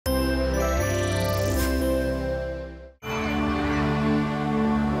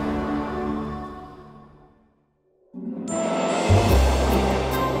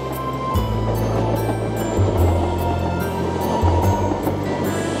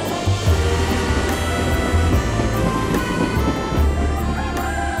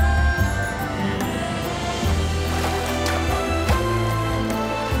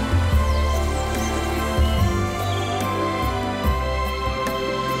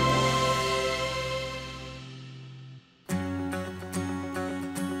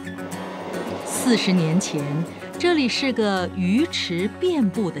40年前，这里是个鱼池遍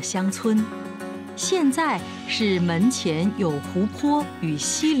布的乡村，现在是门前有湖泊与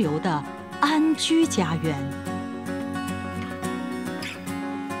溪流的安居家园。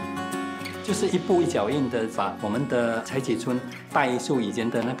就是一步一脚印的把我们的财启村带出以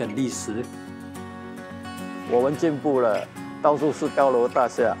前的那个历史。我们进步了，到处是高楼大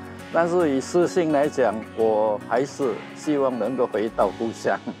厦，但是以私心来讲，我还是希望能够回到故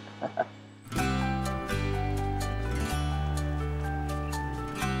乡。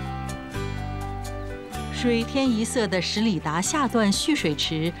水天一色的实里达下段蓄水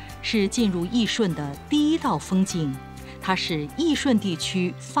池是进入义顺的第一道风景，它是义顺地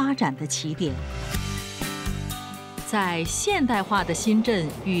区发展的起点。在现代化的新镇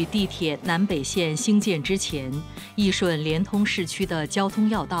与地铁南北线兴建之前，义顺连通市区的交通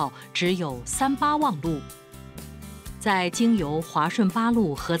要道只有38望路，在经由华顺芭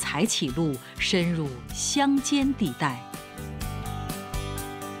路和财启路深入乡间地带。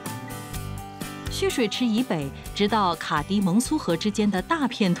蓄水池以北，直到卡迪蒙苏河之间的大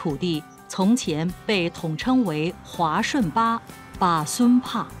片土地，从前被统称为华顺巴孙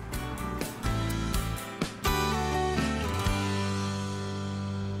帕。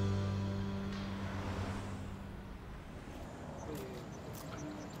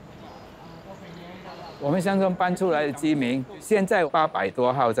我们乡村搬出来的居民，现在800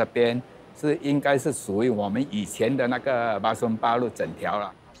多号这边应该是属于我们以前的那个华顺芭路整条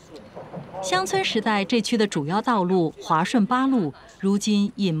了。乡村时代，这区的主要道路华顺芭路，如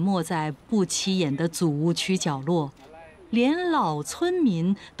今隐没在不起眼的祖屋区角落，连老村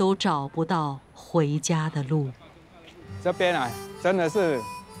民都找不到回家的路。这边啊，真的是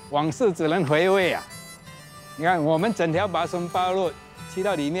往事只能回味啊！你看，我们整条华顺芭路去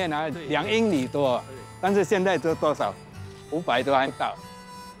到里面啊，2英里多，但是现在这多少？500多还不到。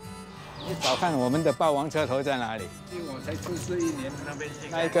你找看我们的霸王车头在哪里？我才出世1年，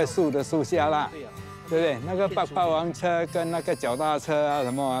那一个树的树下啦，对不对？那个霸王车跟那个脚踏车啊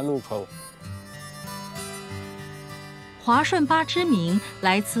什么啊路口。华顺巴之名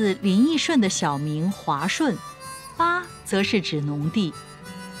来自林义顺的小名华顺，巴则是指农地。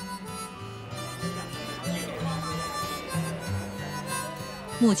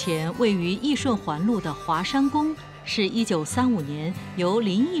目前位于义顺环路的华山宫，是1935年由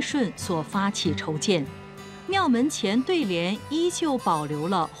林义顺所发起筹建，庙门前对联依旧保留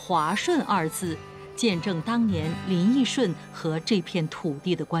了“华顺”2字，见证当年林义顺和这片土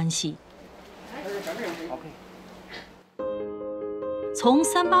地的关系。从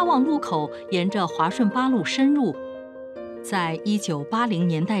38望路口沿着华顺芭路深入，在1980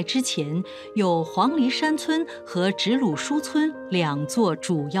年代之前，有黄梨山村和直鲁殊村2座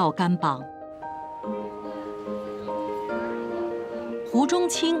主要甘榜。胡中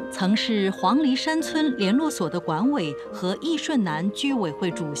清曾是黄梨山村联络所的管委和义顺南居委会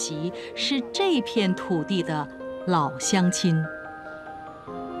主席，是这片土地的老乡亲。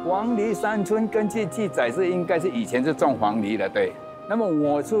黄梨山村根据记载应该是以前是种黄梨的，对。那么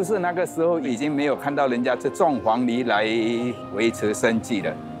我出世那个时候已经没有看到人家是种黄梨来维持生计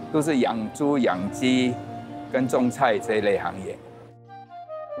的，都是养猪、养鸡跟种菜这一类行业。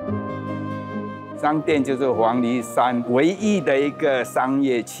商店就是黄梨山唯一的一个商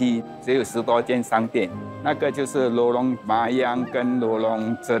业区，只有10多间商店，那个就是罗龙麻央跟罗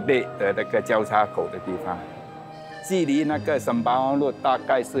龙泽类的那个交叉口的地方，距离那个38望路大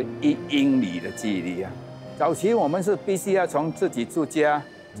概是1英里的距离啊。早期我们是必须要从自己住家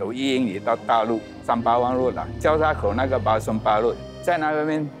走1英里到大路38望路的交叉口那个华顺芭路，在那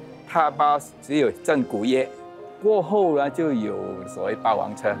边踏巴只有正古业，过后呢就有所谓霸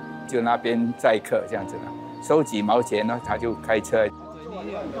王车，就那边载客这样子的，收几毛钱呢，他就开车。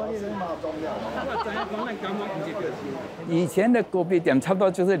以前的国币点差不多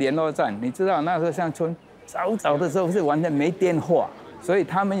就是联络站，你知道那时候乡村早的时候是完全没电话，所以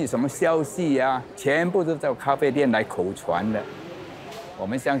他们有什么消息啊，全部都在咖啡店来口传的。我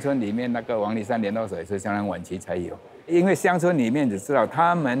们乡村里面那个黄梨山联络所也是相当晚期才有，因为乡村里面只知道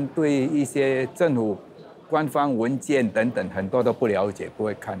他们对一些政府官方文件等等很多都不了解，不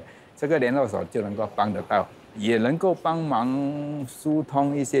会看，这个联络所就能够帮得到，也能够帮忙疏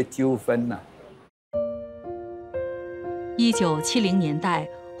通一些纠纷呐。1970年代，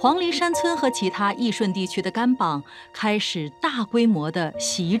黄梨山村和其他义顺地区的甘榜开始大规模的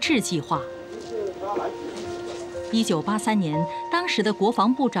习制计划。1983年，当时的国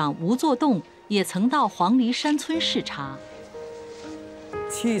防部长吴作栋也曾到黄梨山村视察。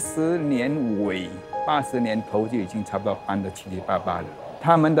70年尾80年头就已经差不多搬得七七八八了。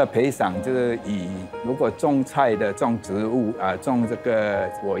他们的赔偿就是以如果种菜的、种植物啊、种这个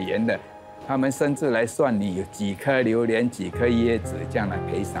果园的，他们甚至来算你有几颗榴莲、几颗椰子，这样来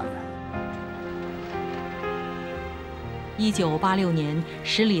赔偿的。1986年，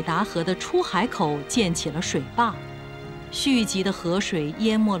十里达河的出海口建起了水坝，蓄积的河水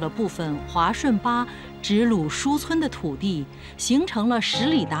淹没了部分华顺芭直鲁殊村的土地，形成了实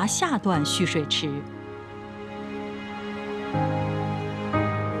里达下段蓄水池。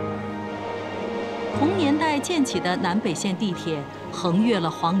同年代建起的南北线地铁横越了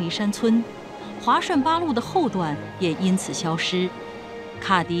黄梨山村，华顺芭路的后段也因此消失。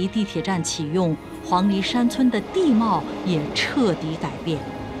卡迪地铁站启用，黄梨山村的地貌也彻底改变。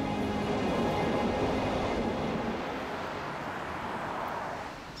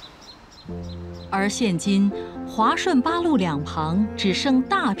而现今，华顺芭路两旁只剩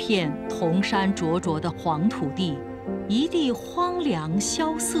大片铜山灼灼的黄土地，一地荒凉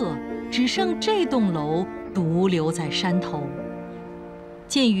萧瑟，只剩这栋楼独留在山头。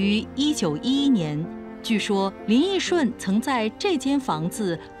建于1911年，据说林义顺曾在这间房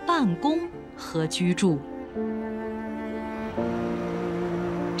子办公和居住。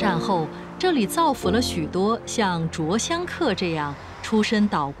战后，这里造福了许多像卓香客这样出身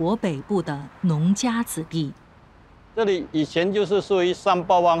岛国北部的农家子弟。这里以前就是属于三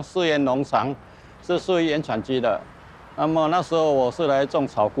八湾试验农场，是属于原产区的。那么那时候我是来种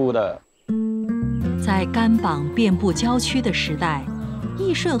草菇的。在甘榜遍布郊区的时代，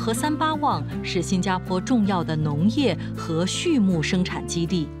义顺和三八旺是新加坡重要的农业和畜牧生产基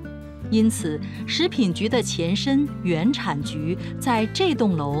地，因此食品局的前身原产局在这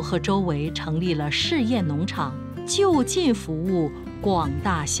栋楼和周围成立了试验农场，就近服务广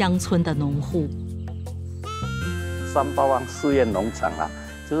大乡村的农户。三八湾试验农场啊，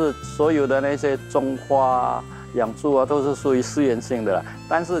就是所有的那些种花、养猪啊，都是属于试验性的啦。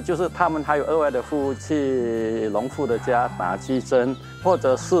但是就是他们还有额外的服务，去农户的家打鸡针，或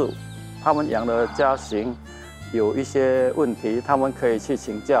者是他们养的家禽有一些问题，他们可以去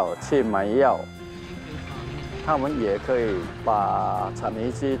请教、去买药。他们也可以把铲泥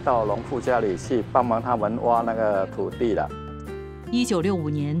机到农户家里去帮忙他们挖那个土地了。1965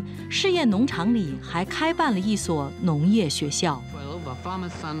年，试验农场里还开办了一所农业学校。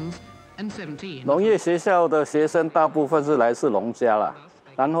农业学校的学生大部分是来自农家了，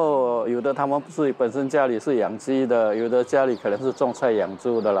然后有的他们自己本身家里是养鸡的，有的家里可能是种菜养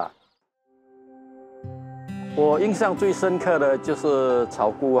猪的啦。我印象最深刻的就是草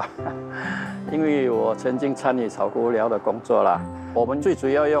菇啊，因为我曾经参与草菇寮的工作啦。我们最主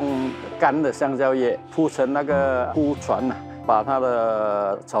要用干的香蕉叶铺成那个菇船啊，把它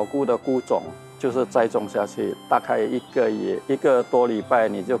的草菇的菇种就是栽种下去，大概1个多礼拜，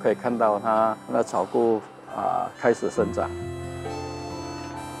你就可以看到它那草菇开始生长。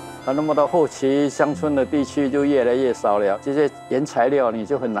那么到后期，乡村的地区就越来越少了，这些原材料你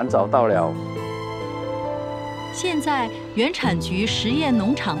就很难找到了。现在，原产局实验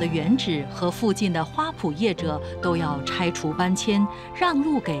农场的原址和附近的花圃业者都要拆除搬迁，让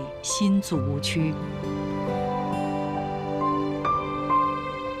路给新组屋区。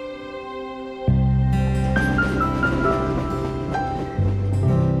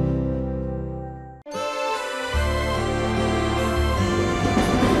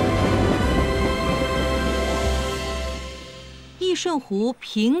义顺湖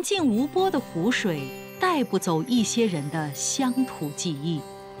平静无波的湖水，带不走一些人的乡土记忆。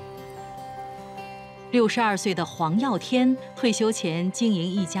62岁的黄耀天退休前经营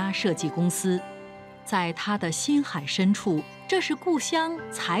一家设计公司，在他的心海深处，这是故乡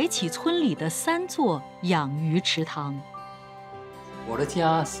财启村里的3座养鱼池塘。我的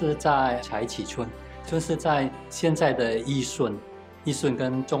家是在财启村，就是在现在的义顺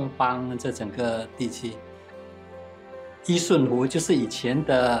跟中邦这整个地区。义顺湖就是以前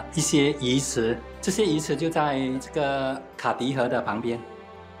的一些鱼池，这些鱼池就在这个卡迪河的旁边。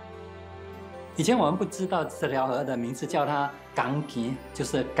以前我们不知道这条河的名字，叫它港边，就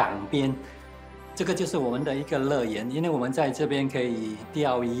是港边。这个就是我们的一个乐园，因为我们在这边可以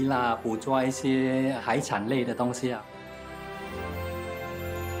钓鱼啦，捕捉一些海产类的东西啊。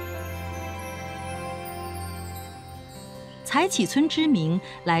财启村之名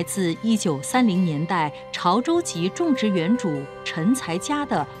来自1930年代潮州籍种植园主陈才家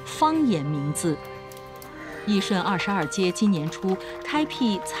的方言名字。义顺22街今年初开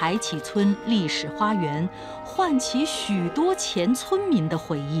辟财启村历史花园，唤起许多前村民的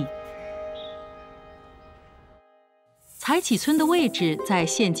回忆。财启村的位置在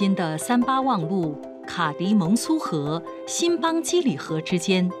现今的38旺路、卡迪蒙苏河、新邦基里河之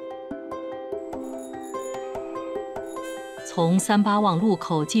间。从38旺路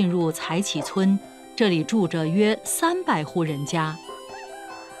口进入财启村，这里住着约300户人家。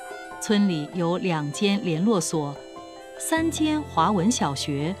村里有2间联络所、3间华文小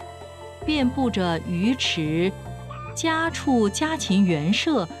学，遍布着鱼池、家畜家禽园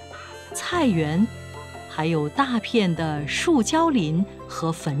舍、菜园，还有大片的树胶林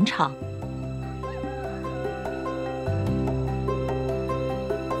和坟场。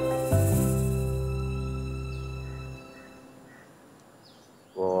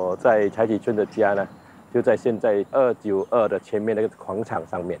我在财启村的家呢，就在现在292的前面那个广场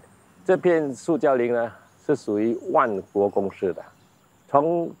上面。这片树胶林呢，是属于万国公司的。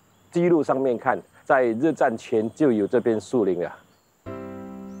从记录上面看，在日战前就有这片树林了。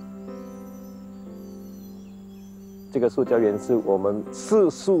这个塑胶园是我们吃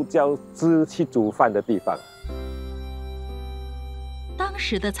塑胶汁去煮饭的地方。当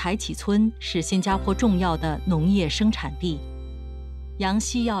时的财启村是新加坡重要的农业生产地。杨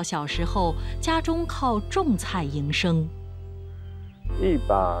希耀小时候家中靠种菜营生。一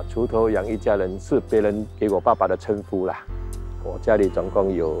把锄头养一家人是别人给我爸爸的称呼啦。我家里总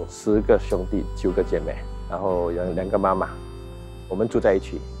共有10个兄弟，9个姐妹，然后有2个妈妈。我们住在一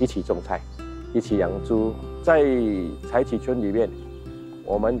起，一起种菜，一起养猪。在财启村里面，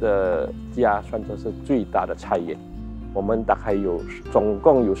我们的家算作是最大的菜园。我们大概总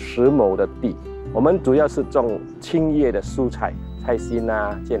共有10亩的地。我们主要是种青叶的蔬菜，菜心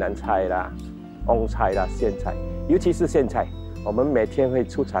啦、芥蓝菜啦、翁菜啦、苋菜，尤其是苋菜，我们每天会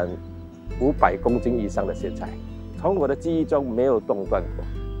出产500公斤以上的苋菜。从我的记忆中没有中断过。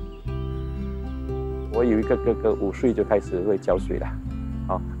我有一个哥哥5岁就开始会浇水了，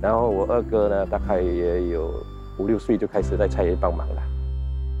好，然后我2哥呢，大概也有5、6岁就开始在菜园帮忙了。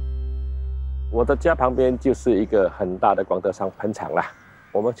我的家旁边就是一个很大的广德商盆场啦，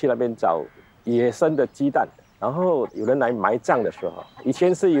我们去那边找野生的鸡蛋，然后有人来埋葬的时候，以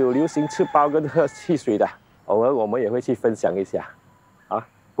前是有流行吃包跟喝汽水的，偶尔我们也会去分享一下，啊，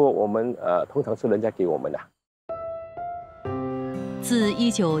不过我们通常是人家给我们的。自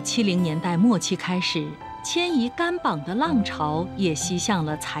1970年代末期开始，迁移甘榜的浪潮也袭向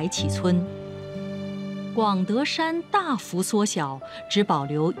了财启村。广德山大幅缩小，只保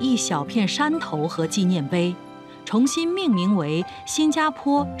留一小片山头和纪念碑，重新命名为新加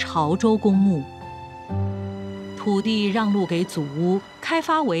坡潮州公墓。土地让路给祖屋，开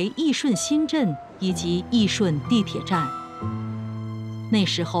发为义顺新镇以及义顺地铁站。那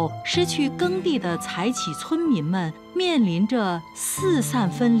时候，失去耕地的财启村民们面临着四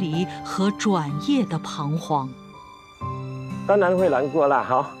散分离和转业的彷徨。当然会难过啦，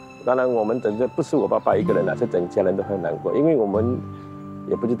哈。当然，我们整个不是我爸爸一个人啦，是整家人都很难过，因为我们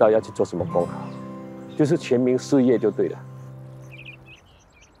也不知道要去做什么工好，就是全民失业就对了。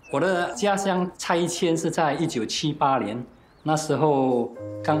我的家乡拆迁是在1978年，那时候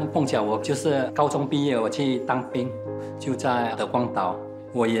刚碰巧我就是高中毕业，我去当兵，就在德光岛，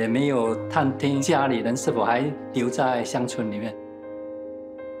我也没有探听家里人是否还留在乡村里面。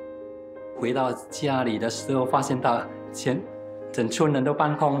回到家里的时候，发现到整村人都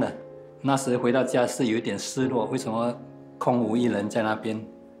搬空了。那时回到家是有一点失落，为什么空无一人在那边，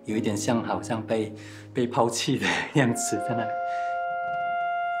有一点像好像被抛弃的样子在那里。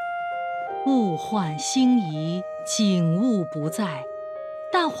物换星移，景物不在，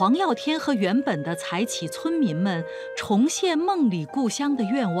但黄耀天和原本的财启村民们重现梦里故乡的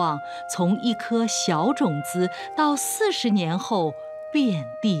愿望，从一颗小种子到40年后遍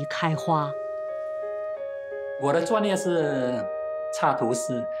地开花。我的专业是插图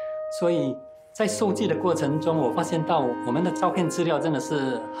师，所以在收集的过程中，我发现到我们的照片资料真的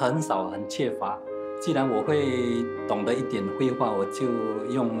是很少、很缺乏。既然我会懂得一点绘画，我就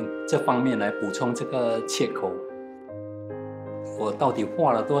用这方面来补充这个缺口。我到底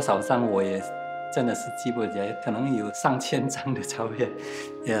画了多少张，我也真的是记不起来，可能有上千张的照片，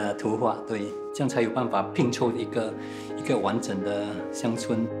图画，对，这样才有办法拼凑一个完整的乡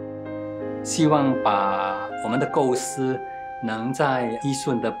村。希望把我们的构思能在义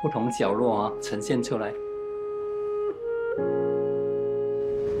顺的不同角落呈现出来。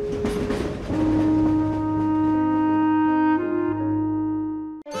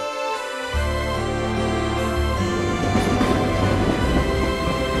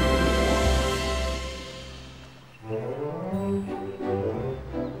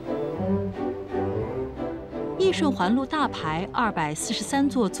义顺环路大排243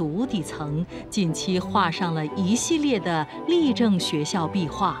座祖屋底层，近期画上了一系列的立正学校壁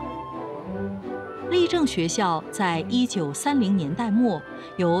画。立正学校在1930年代末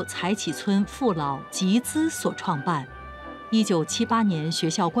由财启村父老集资所创办。1978年学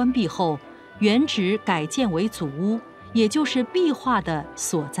校关闭后，原址改建为祖屋，也就是壁画的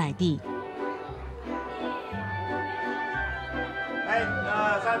所在地。1、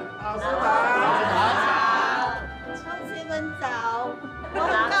2、3，好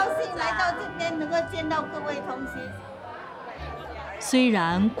见到各位同学。虽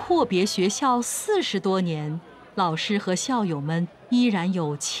然阔别学校40多年，老师和校友们依然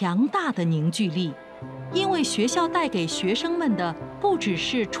有强大的凝聚力，因为学校带给学生们的不只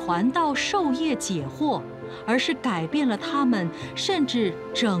是传道授业解惑，而是改变了他们甚至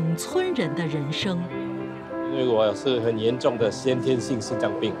整村人的人生。因为我是很严重的先天性心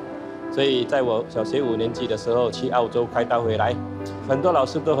脏病，所以在我小学5年级的时候去澳洲开刀回来，很多老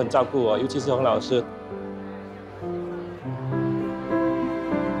师都很照顾我，尤其是洪老师。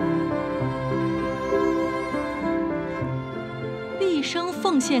毕生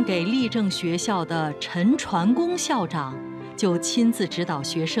奉献给立正学校的陈传功校长，就亲自指导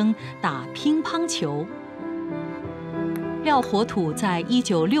学生打乒乓球。廖火土在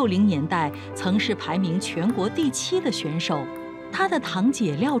1960年代曾是排名全国第7的选手，他的堂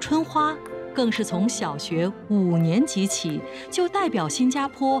姐廖春花更是从小学5年级起就代表新加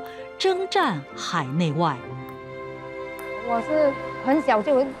坡征战海内外。我是很小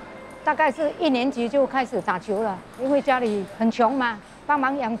就，大概是1年级就开始打球了，因为家里很穷嘛，帮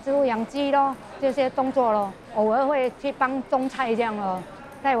忙养猪养鸡咯，这些动作咯，偶尔会去帮种菜这样咯，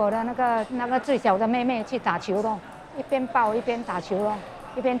带我的那个最小的妹妹去打球咯。一边抱一边打球咯，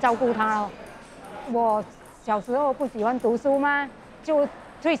一边照顾他咯。我小时候不喜欢读书嘛，就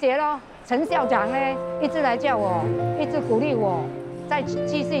退学咯。陈校长呢，一直来叫我，一直鼓励我再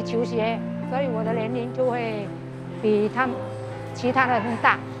继续求学，所以我的年龄就会比其他的人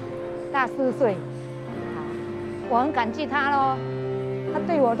大4岁。我很感激他咯，他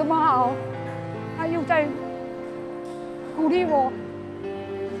对我这么好，他又在鼓励我，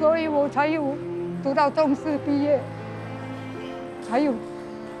所以我才有读到中4毕业。还有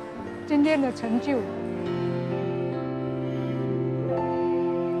今天的成就。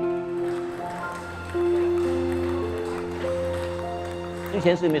之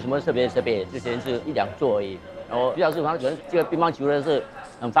前是没什么特别设备，之前是1、2座而已。然后主要是可能这个乒乓球的是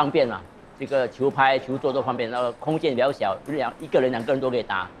很方便嘛，这个球拍、球座都方便，然后空间比较小，一个人、2个人都可以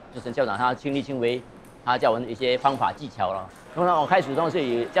打。就陈校长他亲力亲为，他教我们一些方法技巧了。通常我开始都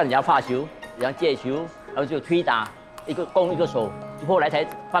是叫人家发球，人家接球，然后就推打。一个攻一个守，后来才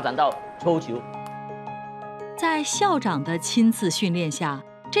发展到抽球。在校长的亲自训练下，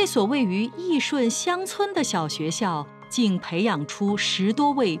这所位于义顺乡村的小学校，竟培养出10多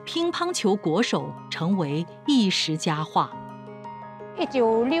位乒乓球国手，成为一时佳话。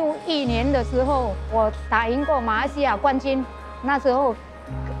1961年的时候，我打赢过马来西亚冠军，那时候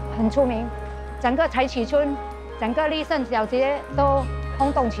很出名，整个财启村、整个立胜小学都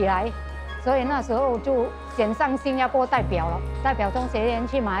轰动起来，所以那时候就选上新加坡代表了，代表中学员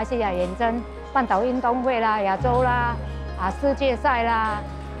去马来西亚远征，半岛运动会啦、亚洲啦、世界赛啦，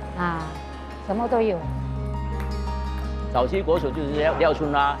什么都有。早期国手就是廖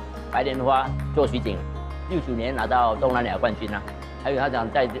春啦、白莲花、做水井，69年拿到东南亚冠军啦，还有他讲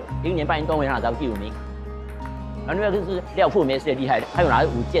在00年办运动会拿到第5名。然后另外就是廖富梅是也厉害的，他有拿5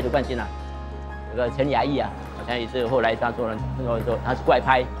届的冠军啦。这个陈雅义好像也是后来他说他是怪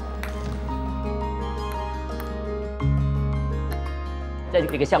拍。在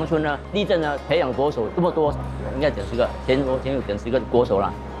这个乡村呢，立正呢培养国手这么多，应该整10个，前有整10个国手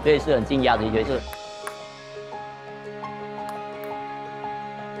了，所以是很惊讶的一件事。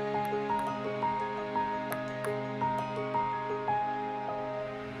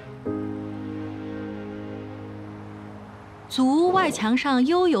竹屋外墙上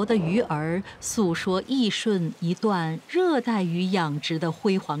悠游的鱼儿，诉说义顺一段热带鱼养殖的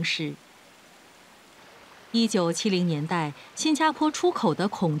辉煌史。1970年代，新加坡出口的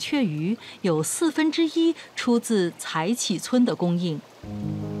孔雀鱼有1/4出自财启村的供应。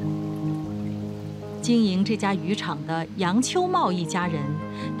经营这家渔场的杨秋茂一家人，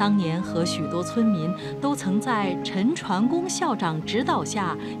当年和许多村民都曾在陈传功校长指导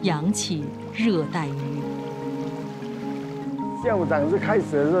下养起热带鱼。校长是开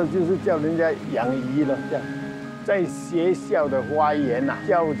始的时候就是叫人家养鱼了，这样。在学校的花园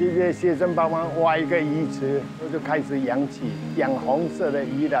叫这些学生帮忙挖一个鱼池，我就开始养起养红色的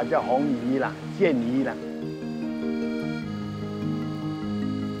鱼了，叫红鱼了、剑鱼了。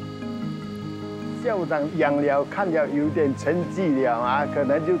校长养了，看了有点成绩了可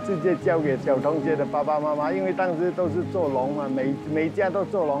能就直接交给小同学的爸爸妈妈，因为当时都是做农嘛，每家都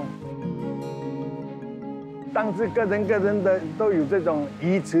做农。当时个人的都有这种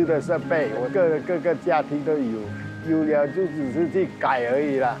鱼池的设备，我各个家庭都有了就只是去改而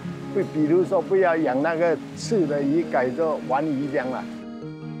已啦。会比如说不要养那个刺的鱼，改做丸鱼这样啦。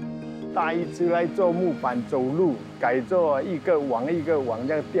大鱼池来做木板走路，改做一个网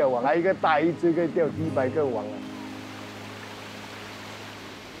这样钓网，一个大鱼池可以钓几百个网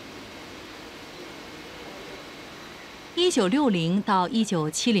1960到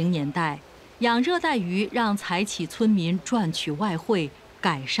1970年代，养热带鱼让财启村民赚取外汇，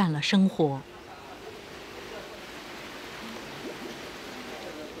改善了生活。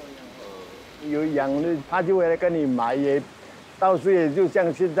有养的，他就会来跟你买，也到时也就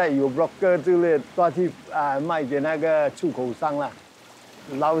像现在有 broker 之类抓去卖给那个出口商了。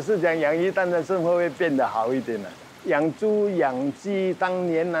老实讲，养鱼蛋的生活会变得好一点了。养猪、养鸡，当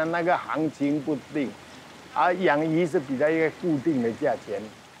年呢那个行情不定，而养鱼是比较一个固定的价钱。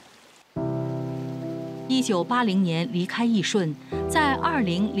1980年离开义顺，在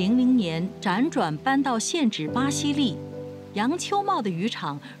2000年辗转搬到现址巴西利。杨秋茂的渔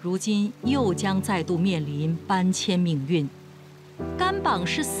场如今又将再度面临搬迁命运。甘榜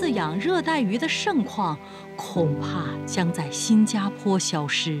是饲养热带鱼的盛况，恐怕将在新加坡消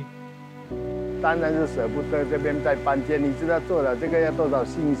失。当然是舍不得这边再搬迁，你知道做了这个要多少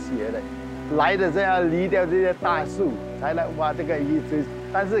心血嘞？来的时候要离掉这些大树，才来挖这个鱼池。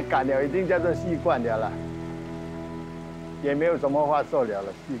但是改了，已经叫做习惯了啦，也没有什么话说了，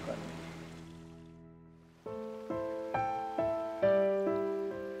习惯了。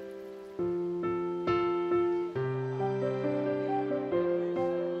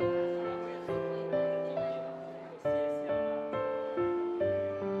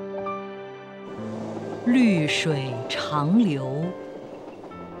绿水长流，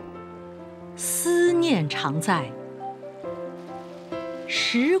思念常在，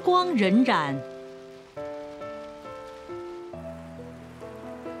时光荏苒，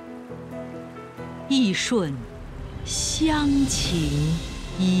义顺乡情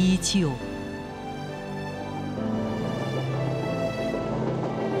依旧。